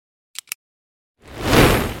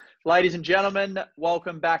Ladies and gentlemen,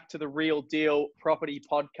 welcome back to the Real Deal Property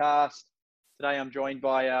Podcast. Today I'm joined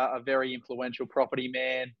by a very influential property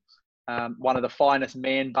man, one of the finest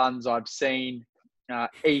man buns I've seen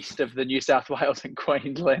east of the New South Wales and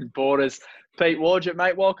Queensland borders. Pete Wargent,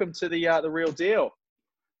 mate, welcome to the Real Deal.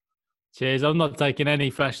 Cheers. I'm not taking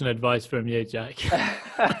any fashion advice from you, Jack.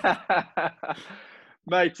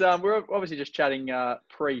 Mate, we're obviously just chatting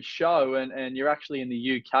pre-show, and you're actually in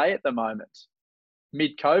the UK at the moment,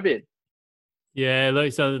 mid-COVID. Yeah, look,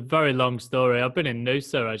 it's a very long story. I've been in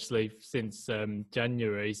Noosa actually since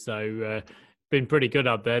January, so been pretty good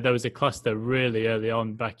up there. There was a cluster really early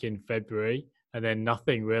on back in February, and then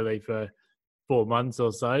nothing really for 4 months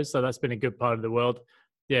or so. So that's been a good part of the world.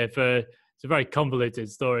 Yeah, it's a very convoluted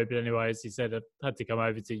story, but anyway, as you said, I had to come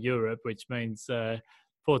over to Europe, which means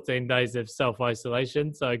 14 days of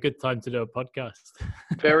self-isolation. So a good time to do a podcast.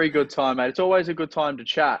 Very good time, mate. It's always a good time to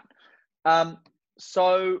chat.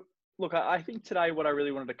 So, look, I think today what I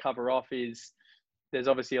really wanted to cover off is there's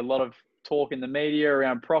obviously a lot of talk in the media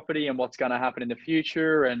around property and what's going to happen in the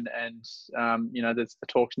future. And there's the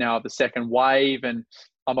talks now of the second wave. And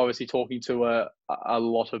I'm obviously talking to a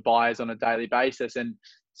lot of buyers on a daily basis. And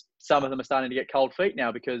some of them are starting to get cold feet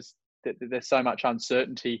now because there's so much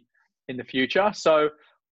uncertainty in the future. So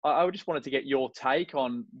I just wanted to get your take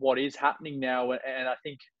on what is happening now. And I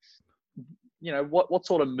think, what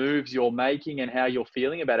sort of moves you're making and how you're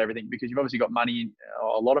feeling about everything, because you've obviously got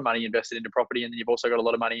a lot of money invested into property, and then you've also got a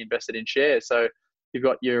lot of money invested in shares. So you've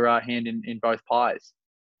got your hand in both pies.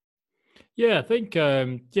 Yeah, I think,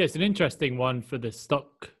 it's an interesting one for the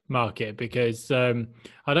stock market because I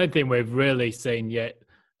don't think we've really seen yet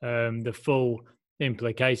the full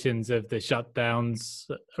implications of the shutdowns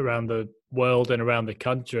around the world and around the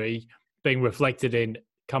country being reflected in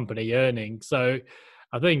company earnings. So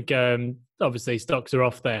I think obviously stocks are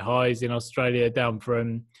off their highs in Australia, down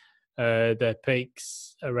from their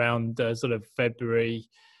peaks around sort of February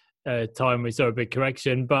time. We saw a big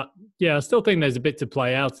correction, but yeah, I still think there's a bit to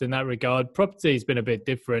play out in that regard. Property's been a bit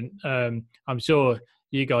different. I'm sure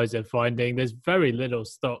you guys are finding there's very little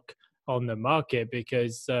stock on the market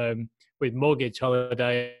because with mortgage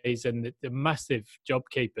holidays and the massive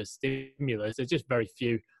JobKeeper stimulus, there's just very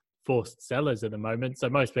few forced sellers at the moment. So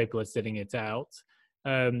most people are sitting it out.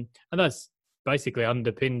 And that's basically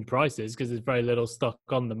underpinned prices because there's very little stock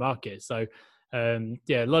on the market. So,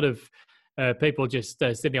 a lot of people just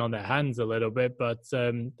sitting on their hands a little bit. But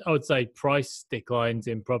I would say price declines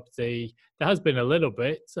in property, there has been a little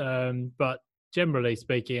bit, but generally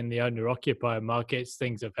speaking, in the owner-occupier markets,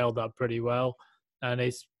 things have held up pretty well. And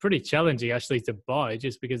it's pretty challenging actually to buy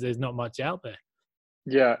just because there's not much out there.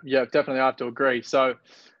 Yeah, definitely. I have to agree. So,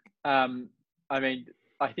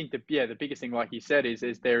 I think the biggest thing, like you said, is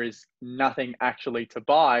there is nothing actually to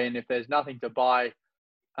buy. And if there's nothing to buy,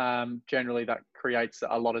 generally that creates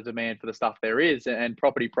a lot of demand for the stuff there is. And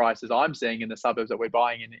property prices I'm seeing in the suburbs that we're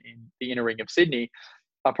buying in the inner ring of Sydney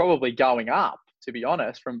are probably going up, to be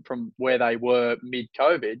honest, from where they were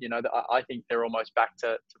mid-COVID. I think they're almost back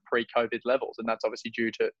to pre-COVID levels. And that's obviously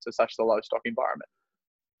due to such the low stock environment.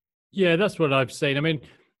 Yeah, that's what I've seen. I mean,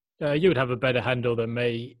 you would have a better handle than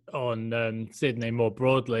me on Sydney more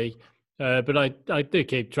broadly, but I do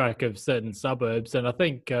keep track of certain suburbs, and I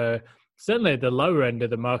think certainly at the lower end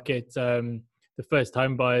of the market, the first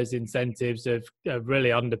home buyers incentives have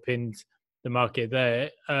really underpinned the market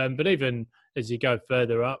there. But even as you go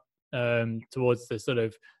further up towards the sort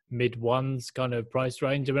of mid-ones kind of price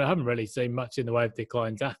range, I haven't really seen much in the way of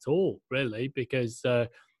declines at all, really, because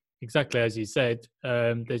exactly as you said,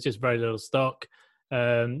 there's just very little stock.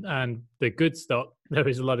 And the good stock, there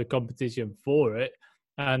is a lot of competition for it,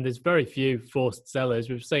 and there's very few forced sellers.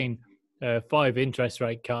 We've seen 5 interest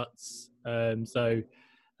rate cuts, and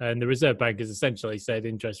the Reserve Bank has essentially said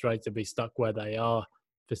interest rates will be stuck where they are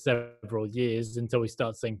for several years until we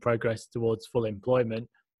start seeing progress towards full employment.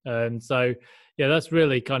 That's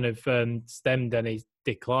really kind of stemmed any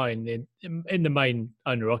decline in the main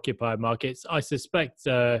owner-occupier markets. I suspect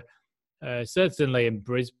certainly in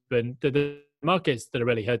Brisbane, the markets that are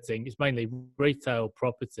really hurting is mainly retail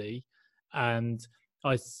property, and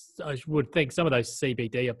I would think some of those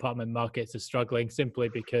CBD apartment markets are struggling simply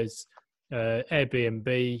because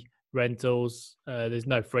Airbnb rentals, there's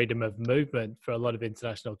no freedom of movement for a lot of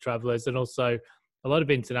international travellers, and also a lot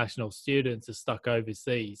of international students are stuck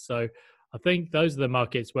overseas. So I think those are the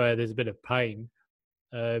markets where there's a bit of pain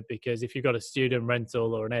because if you've got a student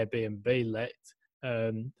rental or an Airbnb let,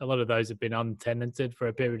 a lot of those have been untenanted for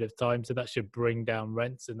a period of time, so that should bring down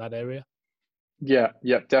rents in that area. Yeah,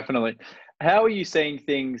 definitely. How are you seeing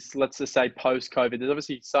things, let's just say post-COVID? There's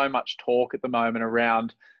obviously so much talk at the moment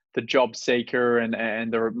around the job seeker and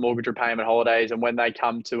the mortgage repayment holidays, and when they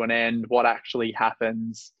come to an end, what actually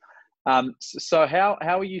happens. So how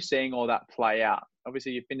are you seeing all that play out?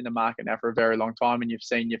 Obviously, you've been in the market now for a very long time, and you've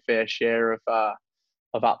seen your fair share of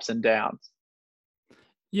ups and downs.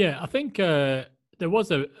 Yeah, I think there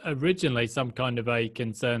was originally some kind of a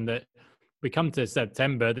concern that we come to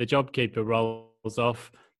September, the JobKeeper rolls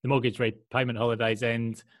off, the mortgage repayment holidays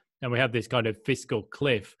end, and we have this kind of fiscal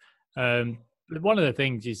cliff. But one of the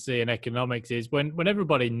things you see in economics is when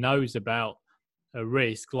everybody knows about a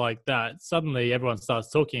risk like that, suddenly everyone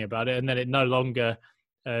starts talking about it, and then it no longer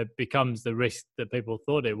becomes the risk that people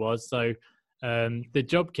thought it was. So the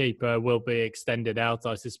JobKeeper will be extended out,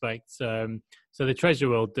 I suspect. So the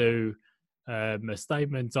Treasurer will do a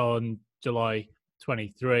statement on July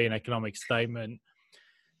 23, an economic statement.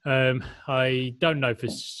 I don't know for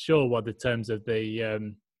sure what the terms of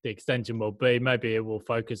the extension will be. Maybe it will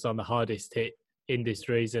focus on the hardest hit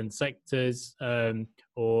industries and sectors,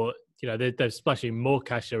 or they're splashing more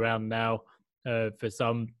cash around now for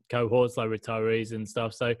some cohorts like retirees and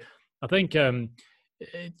stuff. So I think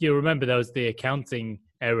you remember there was the accounting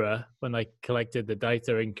error when they collected the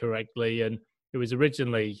data incorrectly, and it was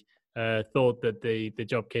originally thought that the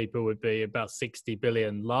JobKeeper would be about 60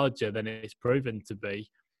 billion larger than it's proven to be.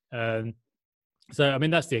 So, I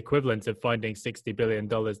mean, that's the equivalent of finding $60 billion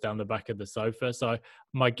down the back of the sofa. So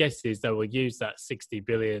my guess is they will use that 60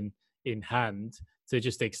 billion in hand to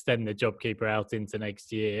just extend the JobKeeper out into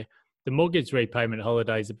next year. The mortgage repayment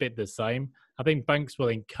holiday is a bit the same. I think banks will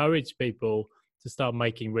encourage people to start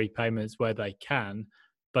making repayments where they can.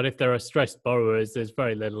 But if there are stressed borrowers, there's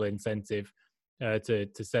very little incentive to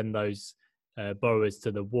send those borrowers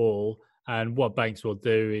to the wall. And what banks will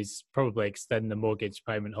do is probably extend the mortgage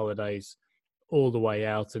payment holidays all the way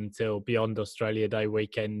out until beyond Australia Day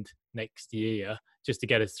weekend next year, just to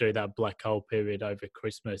get us through that black hole period over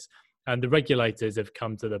Christmas. And the regulators have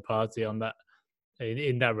come to the party on that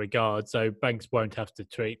in that regard. So banks won't have to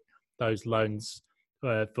treat those loans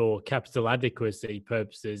for capital adequacy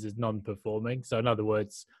purposes as non-performing. So in other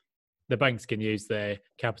words, the banks can use their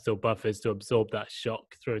capital buffers to absorb that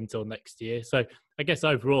shock through until next year. So I guess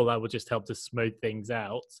overall that will just help to smooth things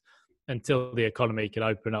out until the economy can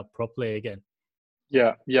open up properly again.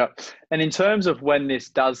 Yeah, yeah. And in terms of when this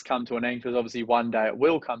does come to an end, because obviously one day it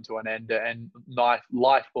will come to an end and life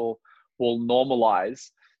will normalize,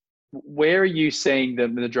 where are you seeing the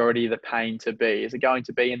majority of the pain to be? Is it going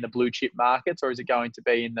to be in the blue chip markets, or is it going to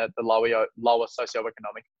be in the lower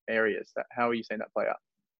socioeconomic areas? How are you seeing that play out?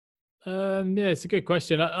 Yeah, it's a good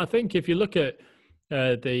question. I think if you look at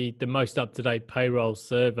the most up-to-date payroll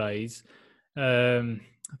surveys,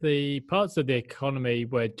 the parts of the economy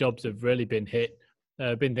where jobs have really been hit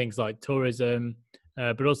been things like tourism,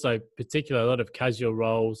 but also particularly a lot of casual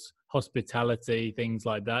roles, hospitality, things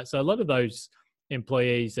like that. So a lot of those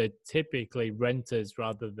employees are typically renters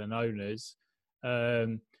rather than owners. But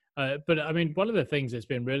I mean, one of the things that's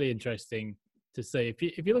been really interesting to see,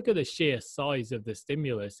 if you look at the sheer size of the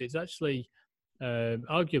stimulus, it's actually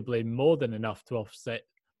arguably more than enough to offset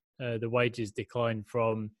the wages decline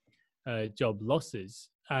from job losses.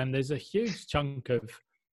 And there's a huge chunk of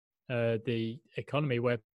the economy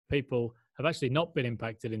where people have actually not been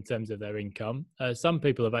impacted in terms of their income. Some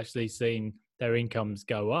people have actually seen their incomes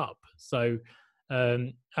go up. So,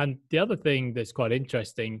 and the other thing that's quite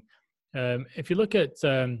interesting, if you look at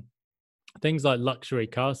things like luxury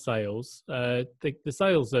car sales, the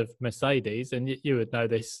sales of Mercedes, and you would know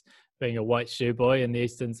this being a white shoe boy in the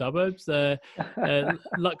eastern suburbs,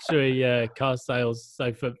 luxury car sales,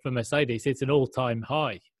 so for Mercedes, it's an all-time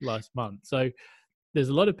high last month. So there's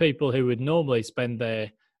a lot of people who would normally spend their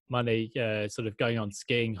money sort of going on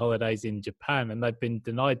skiing holidays in Japan, and they've been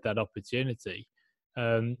denied that opportunity.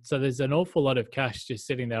 So there's an awful lot of cash just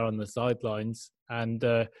sitting there on the sidelines. And,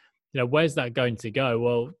 where's that going to go?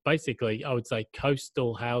 Well, basically, I would say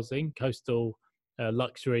coastal housing, coastal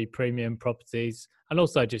luxury premium properties, and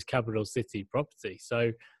also just capital city property.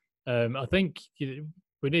 So I think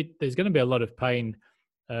there's going to be a lot of pain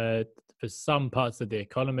for some parts of the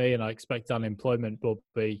economy, and I expect unemployment will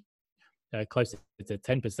be closer to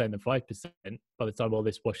 10% than 5% by the time all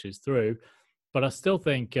this washes through. But I still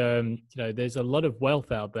think, there's a lot of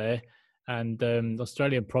wealth out there, and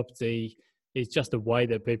Australian property is just a way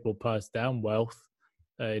that people pass down wealth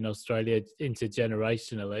in Australia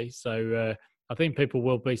intergenerationally. So I think people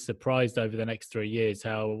will be surprised over the next 3 years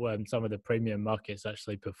how some of the premium markets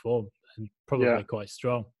actually perform, and probably quite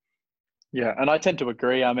strong. Yeah, and I tend to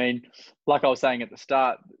agree. I mean, like I was saying at the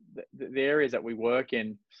start, the areas that we work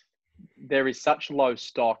in, there is such low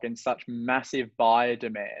stock and such massive buyer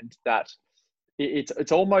demand that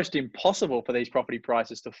it's almost impossible for these property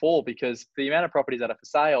prices to fall, because the amount of properties that are for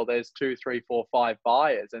sale, there's 2, 3, 4, 5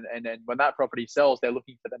 buyers, and then when that property sells, they're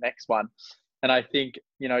looking for the next one. And I think,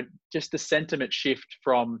 just the sentiment shift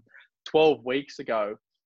from 12 weeks ago,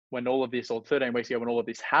 when all of this, or 13 weeks ago when all of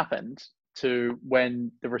this happened, to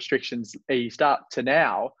when the restrictions eased up to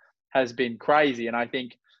now, has been crazy. And I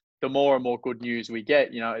think the more and more good news we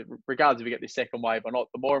get, regardless if we get this second wave or not,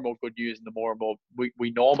 the more and more good news and the more and more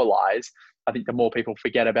we normalize, I think the more people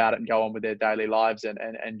forget about it and go on with their daily lives, and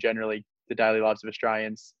generally the daily lives of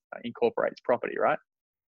Australians incorporates property, right?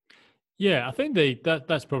 Yeah, I think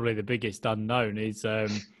that's probably the biggest unknown is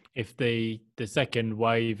if the second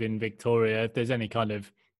wave in Victoria, if there's any kind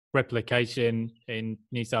of replication in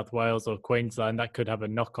New South Wales or Queensland, that could have a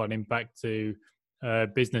knock-on impact to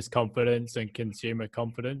business confidence and consumer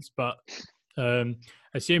confidence. But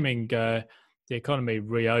assuming the economy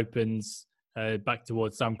reopens back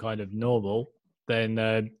towards some kind of normal,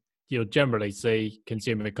 then you'll generally see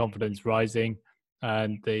consumer confidence rising,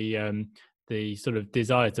 and the sort of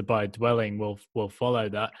desire to buy a dwelling will follow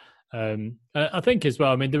that. I think as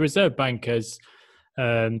well, I mean, the Reserve Bank has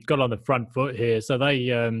got on the front foot here. So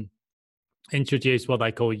they introduced what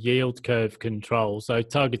they call yield curve control. So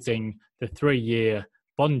targeting the 3-year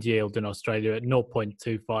bond yield in Australia at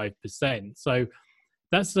 0.25%. So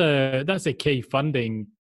that's a key funding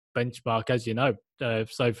benchmark, as you know.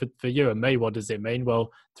 So for you and me, what does it mean?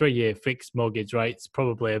 Well, 3-year fixed mortgage rates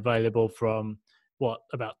probably available from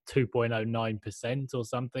about 2.09% or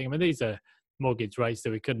something. I mean, these are mortgage rates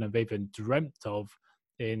that we couldn't have even dreamt of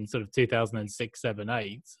in sort of 2006, 7,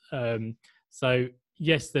 8. So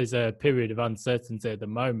yes, there's a period of uncertainty at the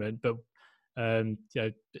moment, but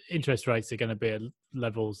interest rates are going to be at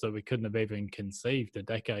levels that we couldn't have even conceived a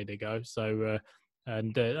decade ago. So,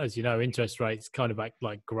 as you know, interest rates kind of act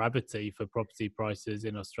like gravity for property prices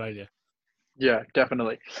in Australia. Yeah,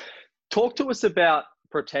 definitely. Talk to us about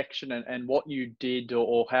protection and what you did,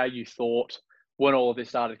 or how you thought when all of this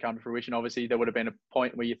started to come to fruition. Obviously, there would have been a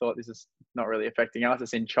point where you thought this is not really affecting us.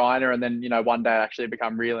 It's in China, and then one day it actually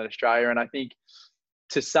become real in Australia. And I think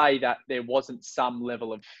to say that there wasn't some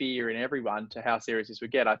level of fear in everyone to how serious this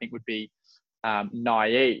would get, I think would be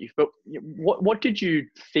naive. But what did you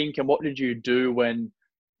think, and what did you do when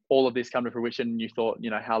all of this come to fruition and you thought,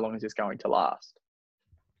 how long is this going to last?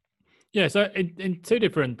 Yeah, so in two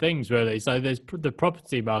different things really. So there's the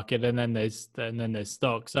property market, and then there's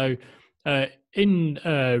stock. So in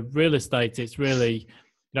real estate, it's really,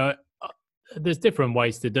 there's different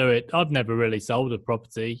ways to do it. I've never really sold a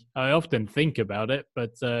property. I often think about it,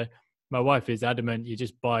 but my wife is adamant you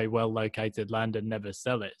just buy well-located land and never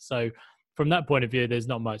sell it. So from that point of view, there's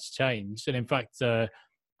not much change. And in fact,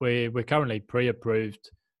 we're currently pre-approved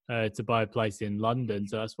to buy a place in London.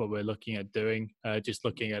 So that's what we're looking at doing, just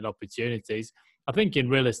looking at opportunities. I think in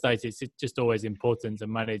real estate, it's just always important to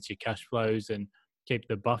manage your cash flows and keep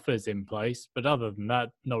the buffers in place. But other than that,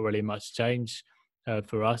 not really much change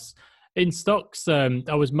for us. In stocks,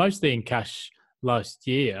 I was mostly in cash last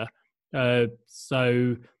year.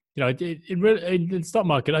 So, in the stock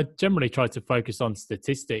market, I generally try to focus on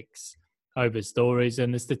statistics over stories.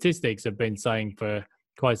 And the statistics have been saying for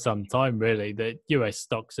quite some time, really, that US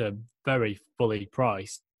stocks are very fully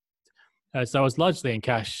priced. So I was largely in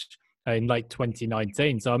cash in late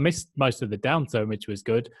 2019. So I missed most of the downturn, which was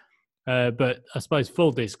good. But I suppose,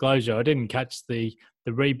 full disclosure, I didn't catch the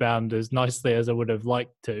rebound as nicely as I would have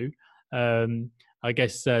liked to. I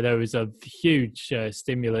guess there was a huge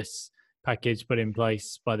stimulus package put in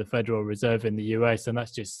place by the Federal Reserve in the US, and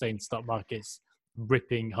that's just seen stock markets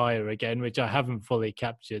ripping higher again, which I haven't fully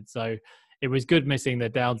captured. So it was good missing the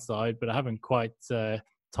downside, but I haven't quite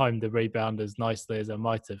timed the rebound as nicely as I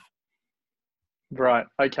might have. Right.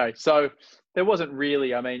 Okay. So there wasn't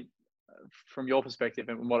really, I mean, from your perspective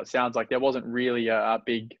and what it sounds like, there wasn't really a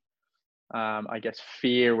big, I guess,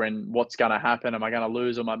 fear and what's going to happen. Am I going to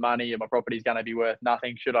lose all my money? Am my property's going to be worth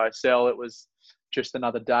nothing? Should I sell? It was just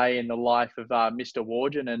another day in the life of Mr.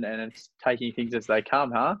 Wargent, and it's taking things as they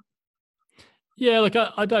come, huh? Yeah, look,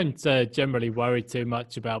 I don't generally worry too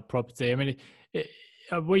much about property. I mean,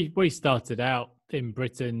 we started out in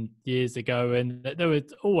Britain years ago, and there were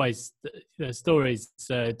always stories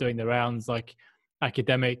doing the rounds, like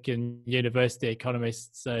academic and university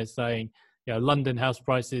economists saying, London house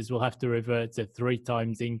prices will have to revert to 3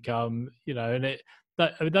 times income, and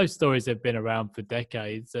those stories have been around for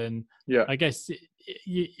decades. And yeah, I guess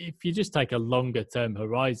if you just take a longer term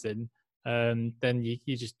horizon, then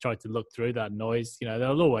you just try to look through that noise.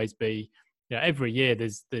 There'll always be, every year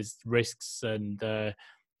there's risks and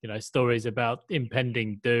stories about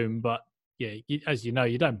impending doom. But yeah, as you know,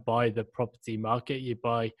 you don't buy the property market, you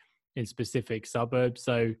buy in specific suburbs.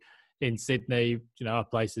 So in Sydney, our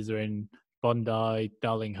places are in Bondi,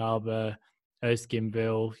 Darling Harbour,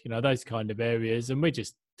 Erskineville, those kind of areas. And we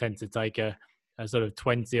just tend to take a sort of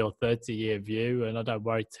 20 or 30 year view. And I don't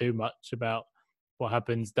worry too much about what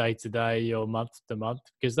happens day to day or month to month,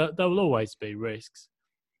 because there will always be risks.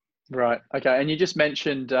 Right. Okay. And you just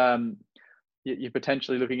mentioned you're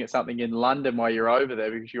potentially looking at something in London while you're over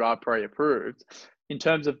there because you are pre-approved. In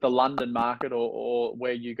terms of the London market or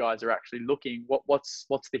where you guys are actually looking, what's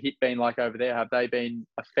the hit been like over there? Have they been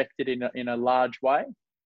affected in a large way?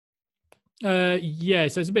 Yeah,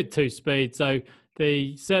 so it's a bit two speed. So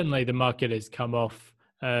certainly the market has come off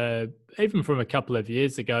even from a couple of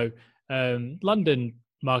years ago. London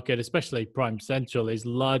market, especially Prime Central, is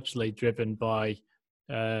largely driven by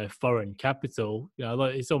foreign capital.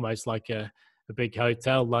 It's almost like a big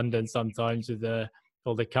hotel, London, sometimes with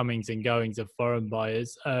all the comings and goings of foreign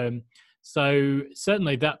buyers. So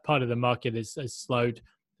certainly that part of the market has slowed.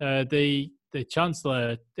 The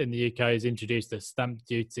Chancellor in the UK has introduced a stamp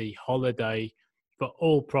duty holiday for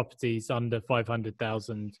all properties under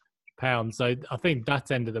 £500,000. So I think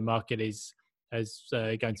that end of the market is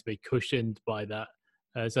going to be cushioned by that.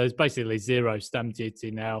 So it's basically zero stamp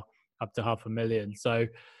duty now up to £500,000. So,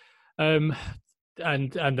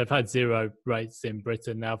 and they've had zero rates in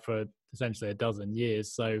Britain now for essentially a dozen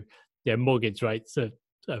years. So yeah, mortgage rates are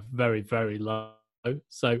very, very low.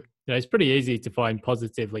 So it's pretty easy to find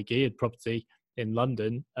positively geared property in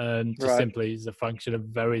London, just simply as a function of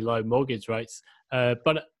very low mortgage rates.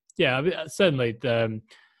 But yeah, I mean, certainly,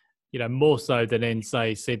 more so than in,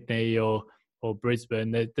 say, Sydney or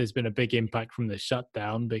Brisbane, there's been a big impact from the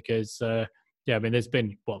shutdown because, there's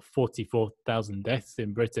been, 44,000 deaths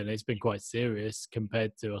in Britain. It's been quite serious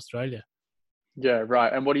compared to Australia. Yeah,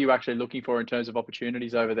 right. And what are you actually looking for in terms of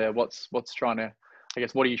opportunities over there? What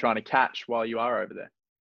are you trying to catch while you are over there?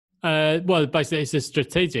 Well, basically, it's a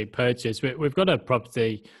strategic purchase. We've got a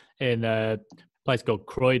property in a place called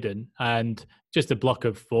Croydon, and just a block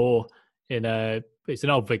of 4 it's an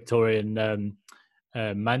old Victorian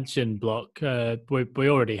mansion block. We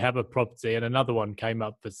already have a property, and another one came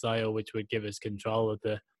up for sale, which would give us control of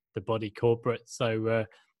the body corporate. So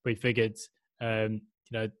we figured,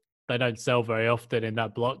 they don't sell very often in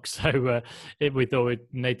that block, so we thought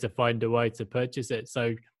we'd need to find a way to purchase it.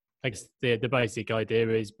 So I guess the basic idea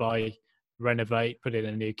is buy, renovate, put in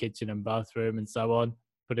a new kitchen and bathroom and so on,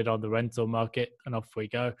 put it on the rental market, and off we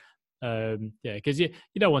go. Because you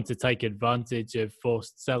don't want to take advantage of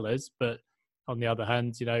forced sellers, but on the other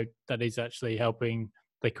hand, that is actually helping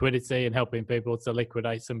liquidity and helping people to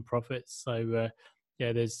liquidate some profits. So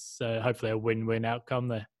there's hopefully a win-win outcome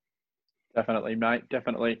there. Definitely, mate.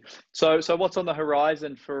 Definitely. So what's on the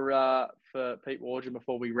horizon for Pete Wargent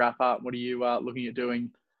before we wrap up? What are you looking at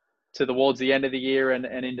doing towards the end of the year and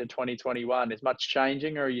into 2021? Is much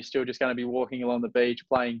changing, or are you still just going to be walking along the beach,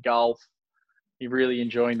 playing golf? You're really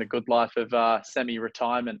enjoying the good life of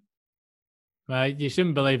semi-retirement? You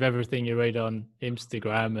shouldn't believe everything you read on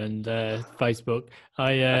Instagram and Facebook.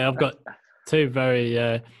 I've got 2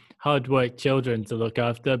 very hard work children to look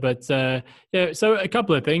after, but so a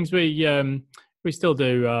couple of things. We still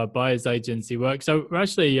do buyer's agency work. So we're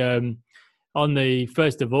actually on the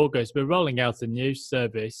 1st of August, we're rolling out a new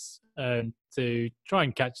service to try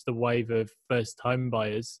and catch the wave of first home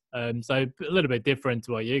buyers. So a little bit different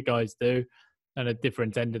to what you guys do and a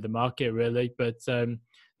different end of the market, really. But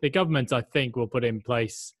the government, I think, will put in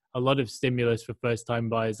place a lot of stimulus for first home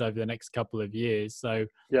buyers over the next couple of years. So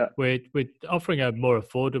we're offering a more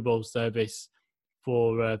affordable service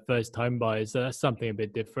for first home buyers. So that's something a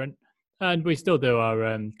bit different. And we still do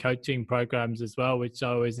our coaching programs as well, which I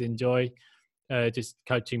always enjoy. Just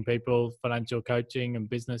coaching people, financial coaching and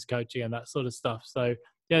business coaching and that sort of stuff. So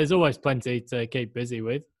there's always plenty to keep busy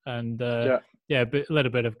with, and a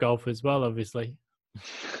little bit of golf as well, obviously.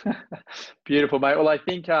 Beautiful, mate. Well, I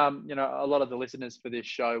think a lot of the listeners for this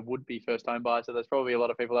show would be first home buyers, so there's probably a lot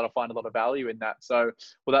of people that'll find a lot of value in that. So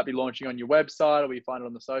will that be launching on your website, or will you find it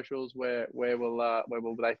on the socials? Where will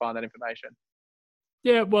they find that information?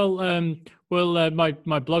 Yeah, well,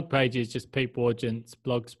 my blog page is just Pete Wargent's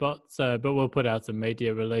Blogspot, but we'll put out a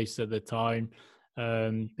media release at the time,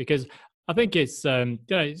 because I think it's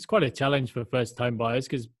it's quite a challenge for first home buyers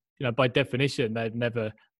because by definition they've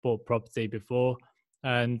never bought property before,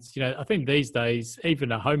 and I think these days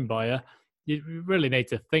even a home buyer, you really need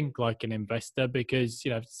to think like an investor because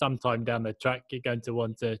sometime down the track you're going to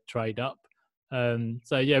want to trade up.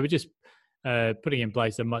 We're just putting in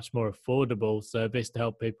place a much more affordable service to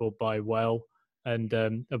help people buy well and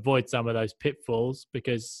avoid some of those pitfalls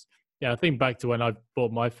because I think back to when I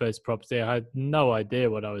bought my first property, I had no idea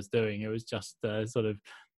what I was doing. It was just sort of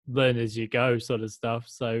learn as you go sort of stuff.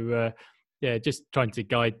 So yeah, just trying to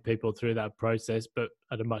guide people through that process, but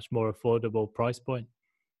at a much more affordable price point.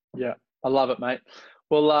 Yeah, I love it, mate.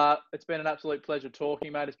 Well, it's been an absolute pleasure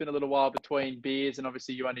talking, mate. It's been a little while between beers, and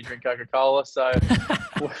obviously you only drink Coca-Cola. So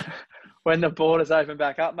when the borders open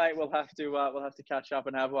back up, mate, we'll have to catch up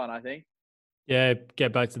and have one, I think. Yeah,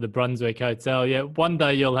 get back to the Brunswick Hotel. Yeah, one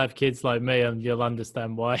day you'll have kids like me, and you'll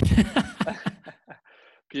understand why.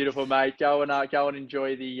 Beautiful, mate. Go and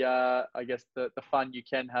enjoy the I guess the fun you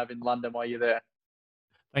can have in London while you're there.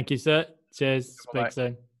 Thank you, sir. Cheers. Cool, Speak mate.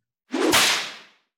 soon.